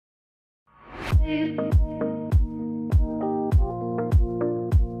Welcome.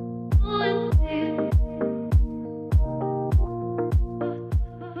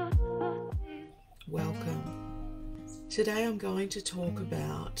 Today I'm going to talk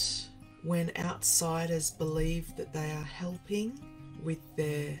about when outsiders believe that they are helping with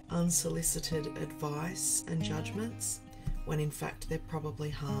their unsolicited advice and judgments, when in fact they're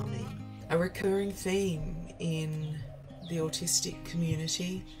probably harming. A recurring theme in the autistic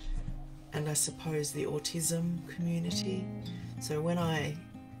community, and I suppose the autism community. So when I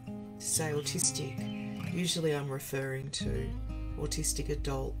say autistic, usually I'm referring to autistic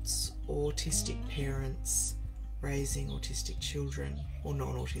adults, autistic parents raising autistic children or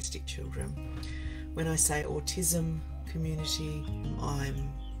non-autistic children. When I say autism community,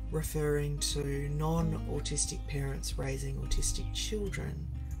 I'm referring to non-autistic parents raising autistic children.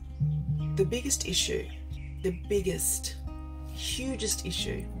 The biggest issue, hugest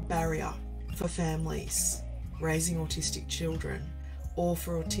issue, barrier for families raising autistic children, or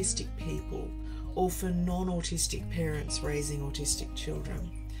for autistic people, or for non-autistic parents raising autistic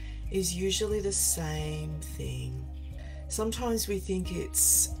children, is usually the same thing. Sometimes we think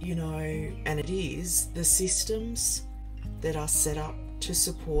it's, and it is, the systems that are set up to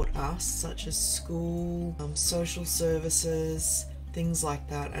support us, such as school, social services, things like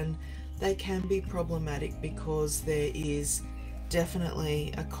that, and they can be problematic because there is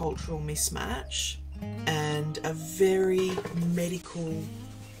definitely a cultural mismatch and a very medical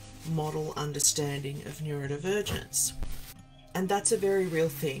model understanding of neurodivergence, and that's a very real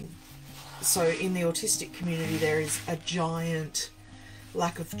thing. So in the autistic community there is a giant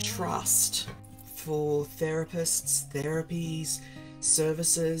lack of trust for therapists, therapies,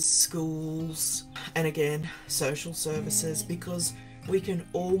 services, schools, and again social services, because we can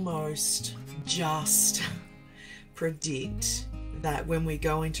almost just predict that when we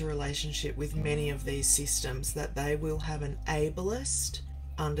go into relationship with many of these systems that they will have an ableist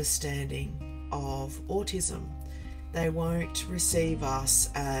understanding of autism. They won't receive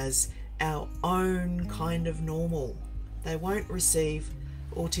us as our own kind of normal. They won't receive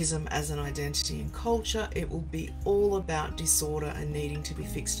autism as an identity and culture. It will be all about disorder and needing to be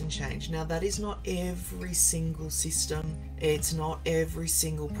fixed and changed. Now, that is not every single system. It's not every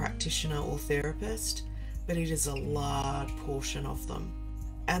single practitioner or therapist, but it is a large portion of them.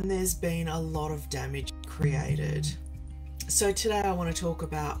 And there's been a lot of damage created. So today I want to talk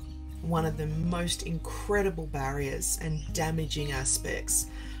about one of the most incredible barriers and damaging aspects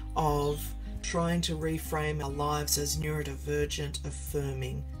of trying to reframe our lives as neurodivergent,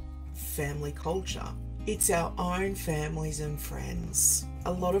 affirming family culture. It's our own families and friends.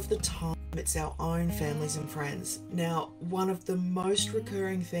 A lot of the time it's our own families and friends. Now, one of the most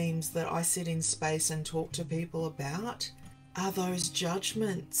recurring themes that I sit in space and talk to people about are those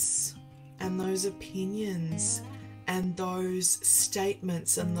judgments and those opinions and those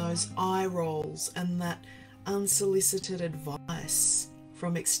statements and those eye rolls and that unsolicited advice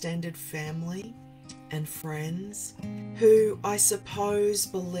from extended family and friends who I suppose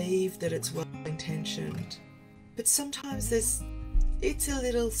believe that it's well intentioned. But sometimes it's a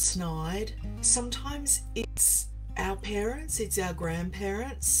little snide. Sometimes it's our parents, it's our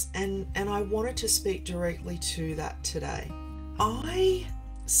grandparents, and I wanted to speak directly to that today. I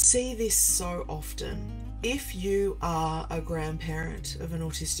see this so often. If you are a grandparent of an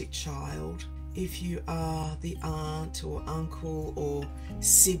autistic child, if you are the aunt or uncle or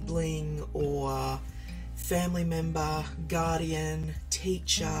sibling or family member, guardian,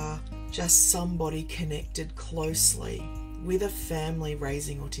 teacher, just somebody connected closely with a family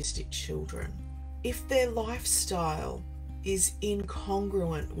raising autistic children, if their lifestyle is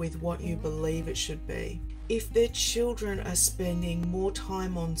incongruent with what you believe it should be, if their children are spending more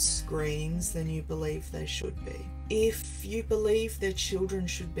time on screens than you believe they should be, if you believe their children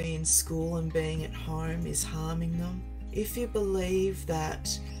should be in school and being at home is harming them, if you believe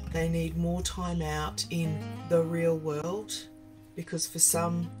that they need more time out in the real world, because for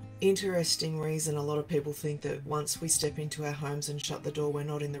some interesting reason a lot of people think that once we step into our homes and shut the door we're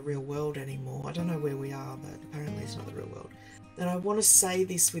not in the real world anymore. I don't know where we are, but apparently it's not the real world. And I want to say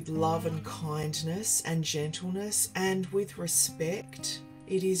this with love and kindness and gentleness and with respect.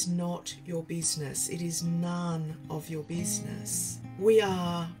 It is not your business. It is none of your business. We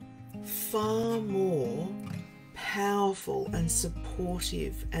are far more powerful and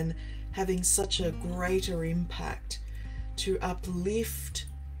supportive and having such a greater impact to uplift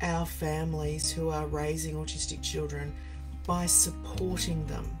our families who are raising autistic children by supporting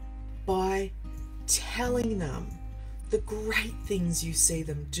them, by telling them the great things you see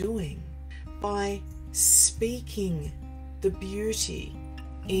them doing, by speaking the beauty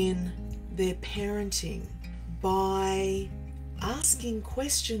in their parenting by asking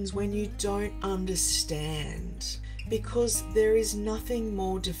questions when you don't understand, because there is nothing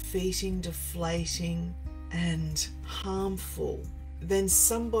more defeating, deflating, and harmful than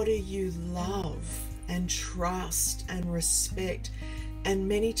somebody you love and trust and respect and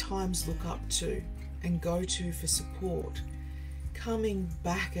many times look up to and go to for support, coming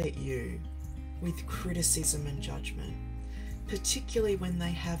back at you with criticism and judgment, particularly when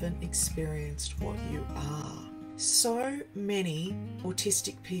they haven't experienced what you are. So many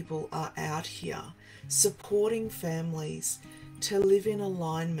autistic people are out here supporting families to live in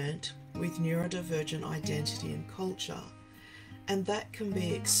alignment with neurodivergent identity and culture, and that can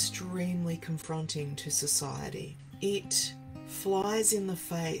be extremely confronting to society. It flies in the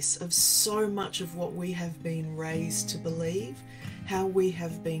face of so much of what we have been raised to believe, how we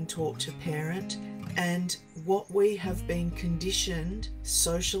have been taught to parent, and what we have been conditioned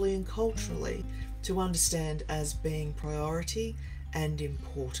socially and culturally to understand as being priority and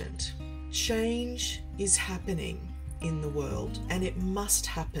important. Change is happening in the world, and it must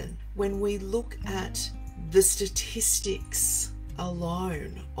happen. When we look at the statistics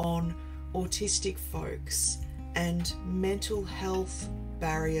alone on autistic folks and mental health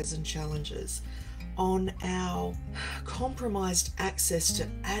barriers and challenges, on our compromised access to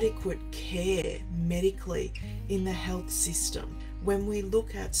adequate care medically in the health system, when we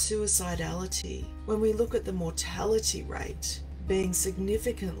look at suicidality, when we look at the mortality rate being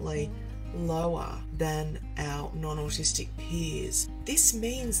significantly lower than our non-autistic peers, this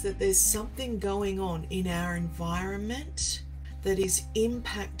means that there's something going on in our environment that is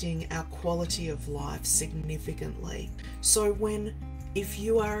impacting our quality of life significantly. So if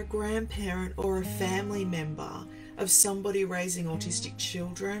you are a grandparent or a family member of somebody raising autistic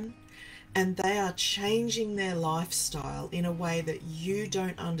children and they are changing their lifestyle in a way that you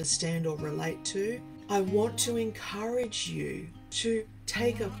don't understand or relate to, I want to encourage you to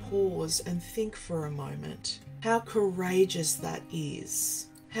take a pause and think for a moment how courageous that is,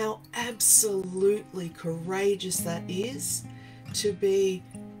 how absolutely courageous that is to be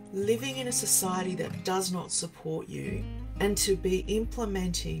living in a society that does not support you and to be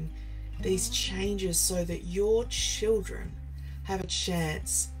implementing these changes so that your children have a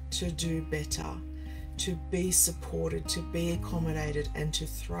chance to do better, to be supported, to be accommodated, and to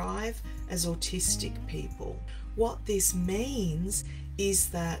thrive as autistic people. What this means is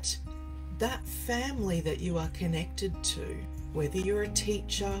that family that you are connected to, whether you're a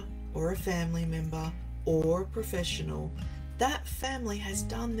teacher or a family member or a professional, that family has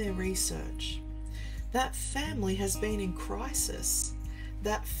done their research. That family has been in crisis.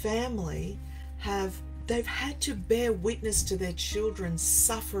 That family they've had to bear witness to their children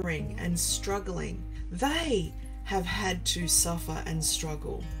suffering and struggling. They have had to suffer and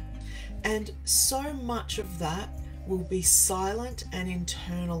struggle. And so much of that will be silent and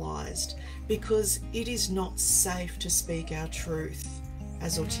internalized because it is not safe to speak our truth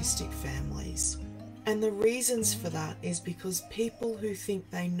as autistic families. And the reasons for that is because people who think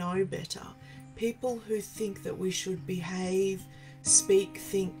they know better, people who think that we should behave, speak,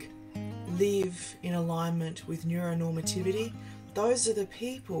 think, live in alignment with neuronormativity, those are the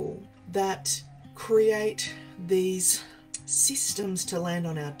people that create these systems to land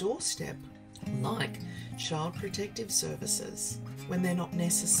on our doorstep, like child protective services when they're not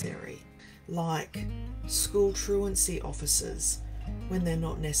necessary, like school truancy officers when they're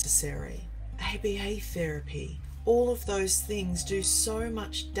not necessary, ABA therapy. All of those things do so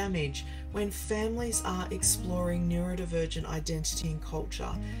much damage when families are exploring neurodivergent identity and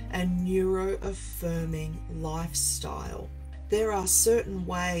culture and neuro-affirming lifestyle. There are certain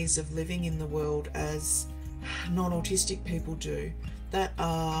ways of living in the world as non-autistic people do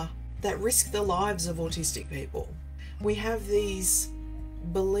that risk the lives of autistic people. We have these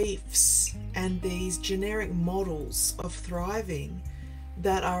beliefs and these generic models of thriving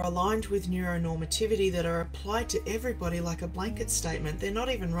that are aligned with neuronormativity that are applied to everybody like a blanket statement. They're not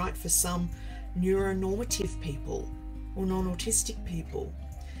even right for some neuronormative people or non-autistic people.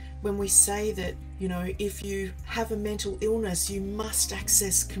 When we say that, if you have a mental illness, you must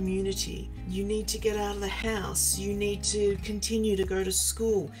access community. You need to get out of the house. You need to continue to go to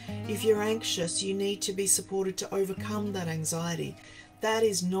school. If you're anxious, you need to be supported to overcome that anxiety. That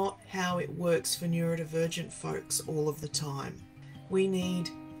is not how it works for neurodivergent folks all of the time. We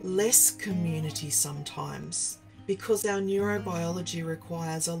need less community sometimes because our neurobiology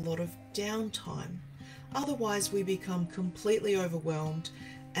requires a lot of downtime. Otherwise, we become completely overwhelmed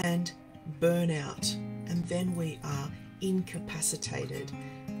and burn out, and then we are incapacitated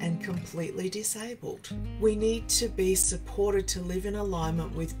and completely disabled. We need to be supported to live in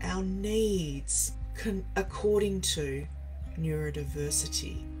alignment with our needs according to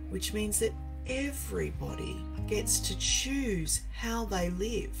neurodiversity, which means that everybody gets to choose how they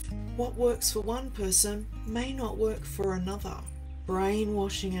live. What works for one person may not work for another.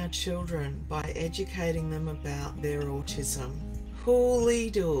 Brainwashing our children by educating them about their autism. Holy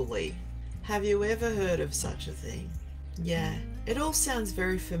dooly. Have you ever heard of such a thing? Yeah, it all sounds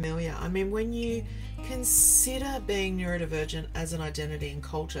very familiar. I mean, when you consider being neurodivergent as an identity and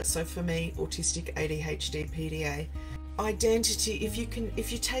culture, so for me, autistic, ADHD, PDA, identity, if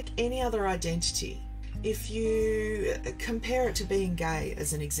you take any other identity, if you compare it to being gay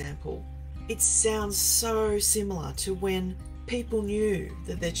as an example, it sounds so similar to when people knew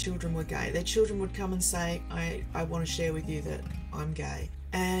that their children were gay. Their children would come and say, I want to share with you that I'm gay.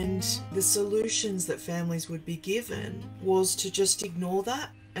 And the solutions that families would be given was to just ignore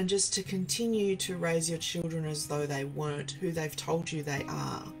that and just to continue to raise your children as though they weren't who they've told you they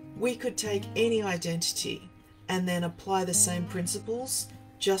are. We could take any identity and then apply the same principles,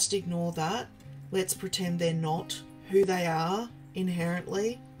 just ignore that. Let's pretend they're not who they are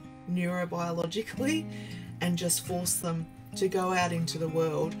inherently, neurobiologically, and just force them to go out into the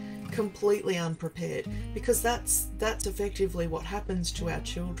world completely unprepared, because that's effectively what happens to our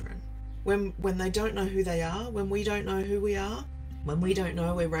children. When they don't know who they are, when we don't know who we are, when we don't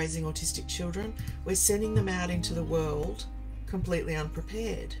know we're raising autistic children, we're sending them out into the world completely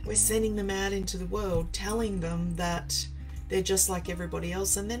unprepared. We're sending them out into the world telling them that they're just like everybody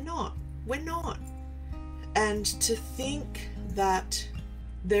else, and they're not. We're not. And to think that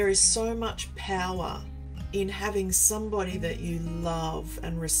there is so much power in having somebody that you love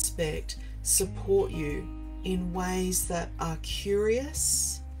and respect support you in ways that are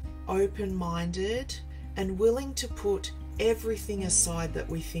curious, open-minded, and willing to put everything aside that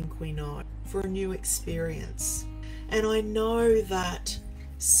we think we know for a new experience. And I know that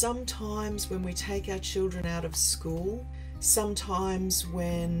sometimes when we take our children out of school, sometimes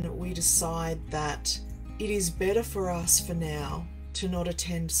when we decide that it is better for us for now to not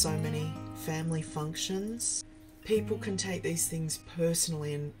attend so many family functions, people can take these things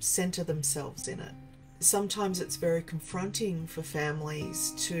personally and center themselves in it. Sometimes it's very confronting for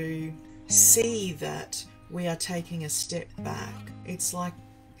families to see that we are taking a step back. It's like,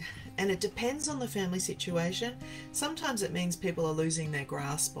 and it depends on the family situation. Sometimes it means people are losing their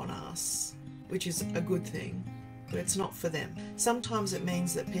grasp on us, which is a good thing, but it's not for them. Sometimes it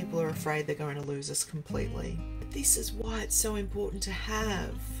means that people are afraid they're going to lose us completely. But this is why it's so important to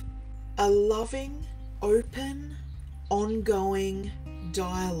have a loving, open, ongoing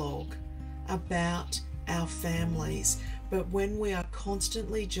dialogue about our families. But when we are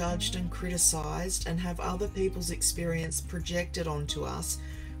constantly judged and criticized and have other people's experience projected onto us,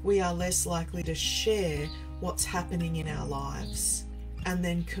 we are less likely to share what's happening in our lives. And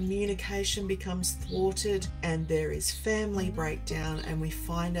then communication becomes thwarted, and there is family breakdown, and we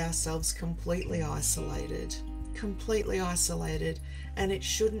find ourselves completely isolated, and it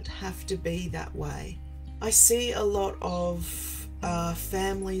shouldn't have to be that way. I see a lot of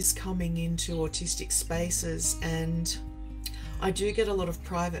families coming into autistic spaces, and I do get a lot of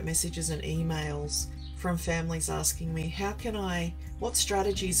private messages and emails from families asking me, what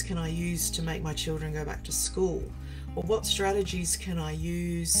strategies can I use to make my children go back to school? Or what strategies can I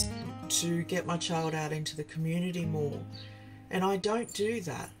use to get my child out into the community more? And I don't do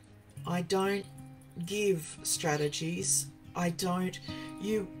that. I don't give strategies.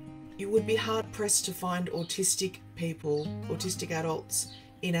 You would be hard pressed to find autistic people, autistic adults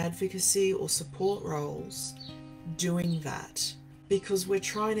in advocacy or support roles doing that, because we're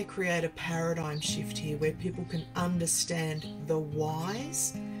trying to create a paradigm shift here where people can understand the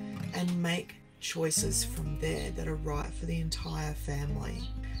whys and make choices from there that are right for the entire family.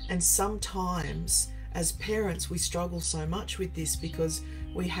 And sometimes as parents we struggle so much with this because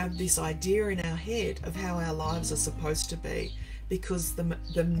we have this idea in our head of how our lives are supposed to be, because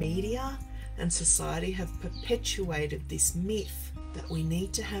the media and society have perpetuated this myth that we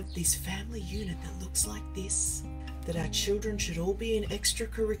need to have this family unit that looks like this, that our children should all be in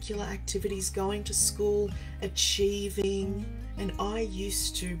extracurricular activities, going to school, achieving. And I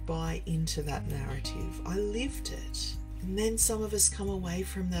used to buy into that narrative. I lived it. And then some of us come away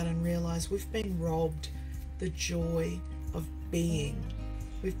from that and realize we've been robbed the joy of being.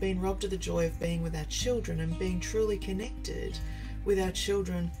 We've been robbed of the joy of being with our children and being truly connected with our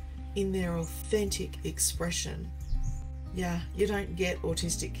children in their authentic expression. Yeah, you don't get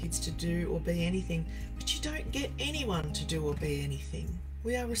autistic kids to do or be anything, but you don't get anyone to do or be anything.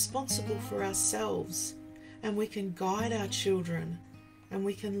 We are responsible for ourselves, and we can guide our children and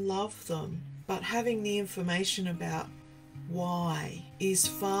we can love them. But having the information about why is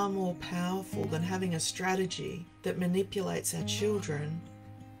far more powerful than having a strategy that manipulates our children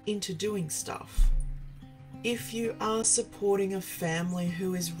into doing stuff. If you are supporting a family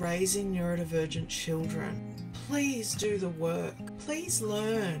who is raising neurodivergent children, please do the work. Please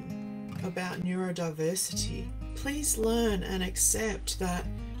learn about neurodiversity. Please learn and accept that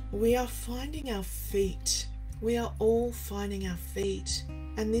we are finding our feet. We are all finding our feet.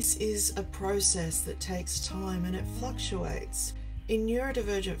 And this is a process that takes time and it fluctuates. In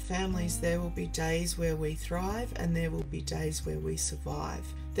neurodivergent families, there will be days where we thrive and there will be days where we survive.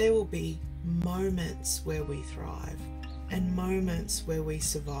 There will be moments where we thrive and moments where we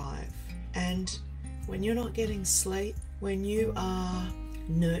survive. And when you're not getting sleep, when you are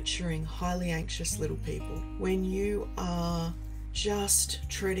nurturing highly anxious little people, when you are just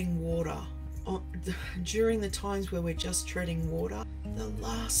treading water, during the times where we're just treading water, the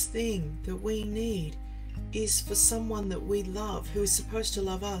last thing that we need is for someone that we love, who is supposed to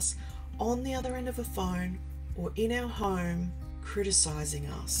love us, on the other end of a phone or in our home criticizing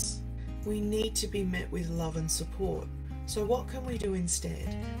us. We need to be met with love and support. So what can we do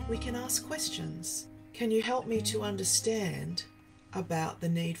instead? We can ask questions. Can you help me to understand about the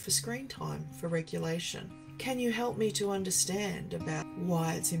need for screen time for regulation? Can you help me to understand about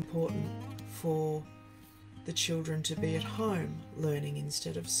why it's important for the children to be at home learning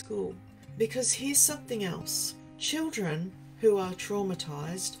instead of school? Because here's something else. Children who are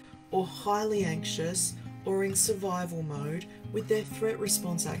traumatized or highly anxious or in survival mode with their threat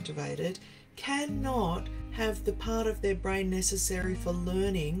response activated cannot have the part of their brain necessary for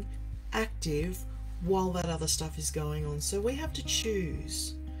learning active while that other stuff is going on. So we have to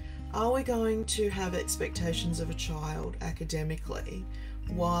choose. Are we going to have expectations of a child academically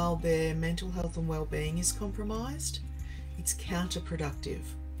while their mental health and well-being is compromised? It's counterproductive.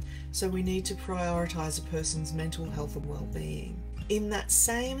 So we need to prioritize a person's mental health and well-being. In that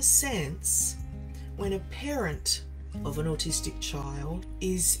same sense, when a parent of an autistic child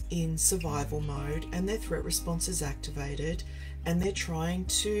is in survival mode and their threat response is activated and they're trying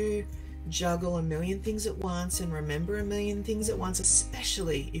to juggle a million things at once and remember a million things at once,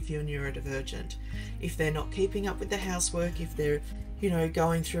 especially if you're neurodivergent, if they're not keeping up with the housework, if they're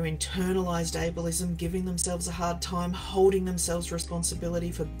going through internalized ableism, giving themselves a hard time, holding themselves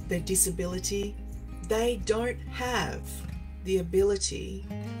responsibility for their disability, they don't have the ability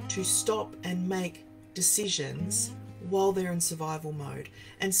to stop and make decisions while they're in survival mode.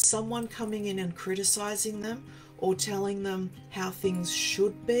 And someone coming in and criticizing them or telling them how things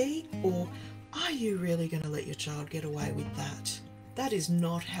should be, or are you really going to let your child get away with that? That is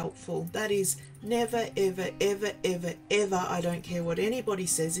not helpful. That is never, ever, ever, ever, ever, I don't care what anybody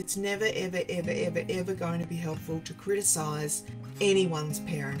says, it's never, ever, ever, ever, ever going to be helpful to criticize anyone's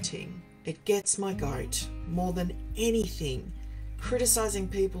parenting. It gets my goat more than anything. Criticizing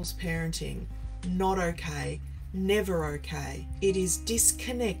people's parenting, not okay, never okay. It is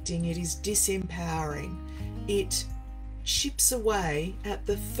disconnecting, it is disempowering. It chips away at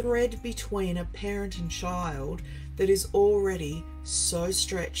the thread between a parent and child that is already so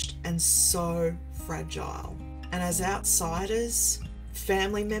stretched and so fragile. And as outsiders,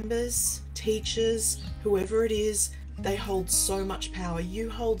 family members, teachers, whoever it is, they hold so much power. You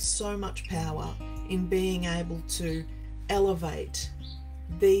hold so much power in being able to elevate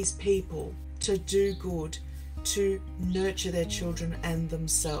these people to do good, to nurture their children and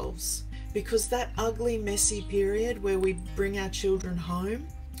themselves. Because that ugly, messy period where we bring our children home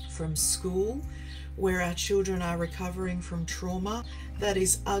from school, where our children are recovering from trauma, that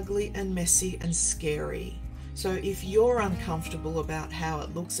is ugly and messy and scary. So if you're uncomfortable about how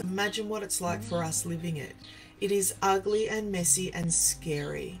it looks, imagine what it's like for us living it. It is ugly and messy and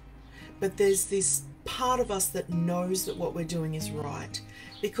scary. But there's this part of us that knows that what we're doing is right,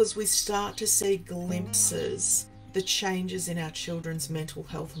 because we start to see glimpses, the changes in our children's mental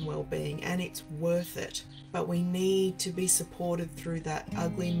health and well-being, and it's worth it. But we need to be supported through that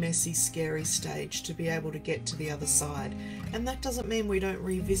ugly, messy, scary stage to be able to get to the other side. And that doesn't mean we don't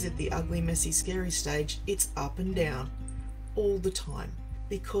revisit the ugly, messy, scary stage. It's up and down all the time,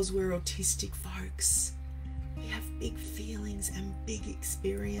 because we're autistic folks. We have big feelings and big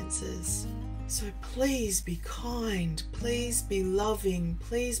experiences. So please be kind, please be loving,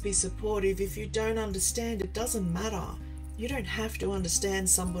 please be supportive. If you don't understand, it doesn't matter. You don't have to understand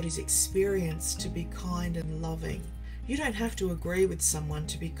somebody's experience to be kind and loving. You don't have to agree with someone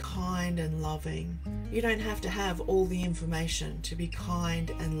to be kind and loving. You don't have to have all the information to be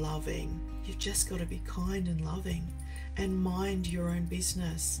kind and loving. You've just got to be kind and loving. and mind your own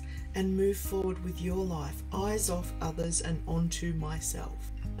business and move forward with your life. Eyes off others and onto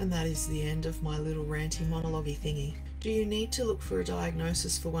myself. And that is the end of my little ranty monologue-y thingy. Do you need to look for a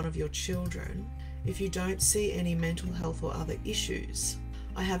diagnosis for one of your children if you don't see any mental health or other issues?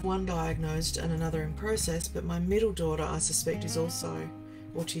 I have one diagnosed and another in process, but my middle daughter I suspect is also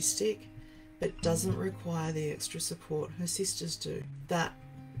autistic, but doesn't require the extra support her sisters do. That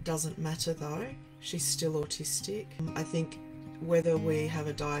doesn't matter though. She's still autistic. I think whether we have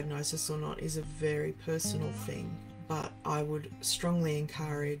a diagnosis or not is a very personal thing, but I would strongly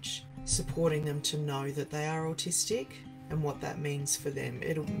encourage supporting them to know that they are autistic and what that means for them.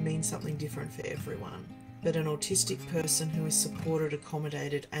 It'll mean something different for everyone. But an autistic person who is supported,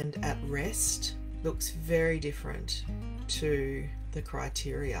 accommodated and at rest looks very different to the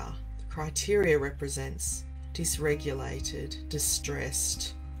criteria. The criteria represents dysregulated,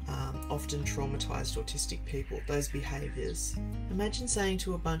 distressed, often traumatized autistic people, those behaviours. Imagine saying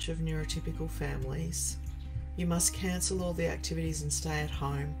to a bunch of neurotypical families, you must cancel all the activities and stay at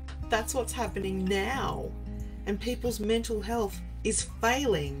home. That's what's happening now. And people's mental health is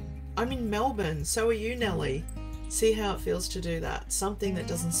failing. I'm in Melbourne, so are you, Nellie. See how it feels to do that, something that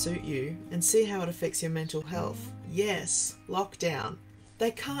doesn't suit you, and see how it affects your mental health. Yes, lockdown.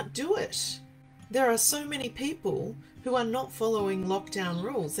 They can't do it. There are so many people who are not following lockdown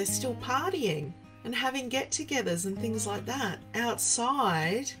rules. They're still partying and having get-togethers and things like that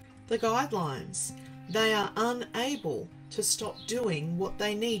outside the guidelines. They are unable to stop doing what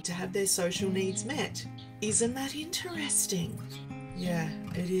they need to have their social needs met. Isn't that interesting? Yeah,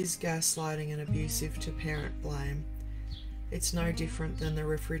 it is gaslighting and abusive to parent blame. It's no different than the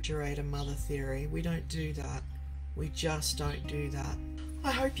refrigerator mother theory. We don't do that. We just don't do that.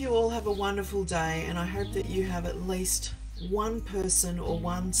 I hope you all have a wonderful day, and I hope that you have at least one person or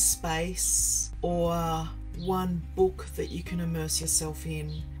one space or one book that you can immerse yourself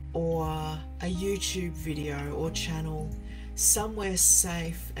in, or a YouTube video or channel, somewhere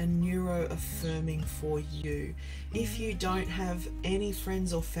safe and neuro-affirming for you. If you don't have any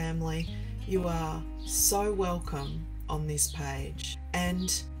friends or family, you are so welcome on this page.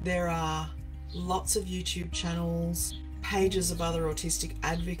 And there are lots of YouTube channels, pages of other autistic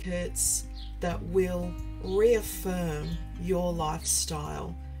advocates that will reaffirm your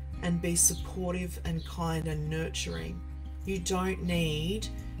lifestyle and be supportive and kind and nurturing. You don't need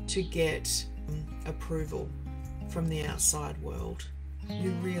to get approval from the outside world.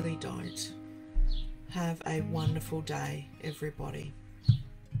 You really don't. Have a wonderful day, everybody.